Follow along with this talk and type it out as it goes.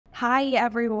Hi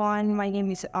everyone, my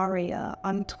name is Arya.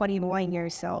 I'm 21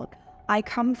 years old. I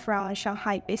come from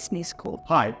Shanghai Business School.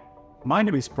 Hi, my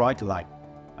name is Bright.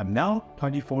 I'm now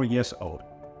 24 years old.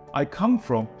 I come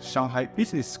from Shanghai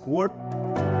Business School.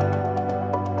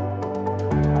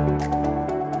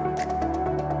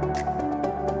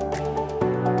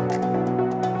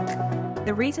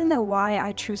 The reason why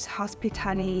I choose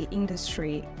hospitality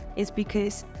industry is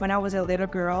because when I was a little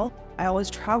girl, I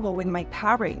always traveled with my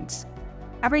parents.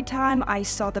 Every time I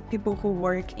saw the people who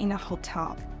work in a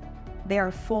hotel, they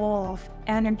are full of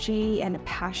energy and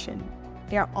passion.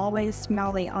 They are always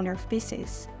smiling on their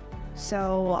faces.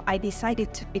 So I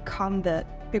decided to become the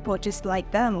people just like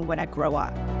them when I grow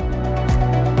up.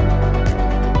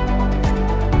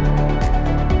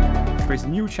 With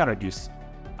new challenges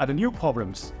and new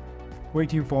problems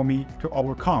waiting for me to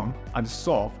overcome and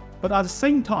solve. But at the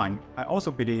same time, I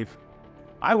also believe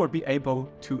I will be able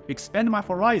to expand my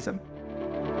horizon.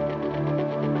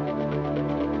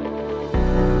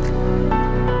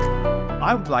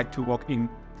 I would like to work in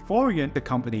foreign. The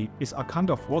company is a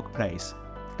kind of workplace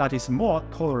that is more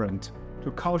tolerant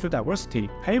to cultural diversity,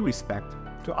 pay respect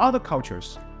to other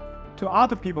cultures, to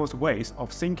other people's ways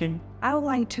of thinking. I would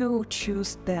like to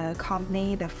choose the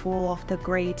company that full of the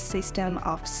great system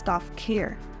of staff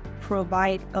care,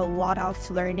 provide a lot of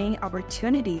learning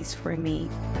opportunities for me.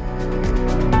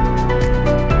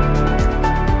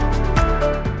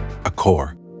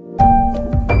 Accor.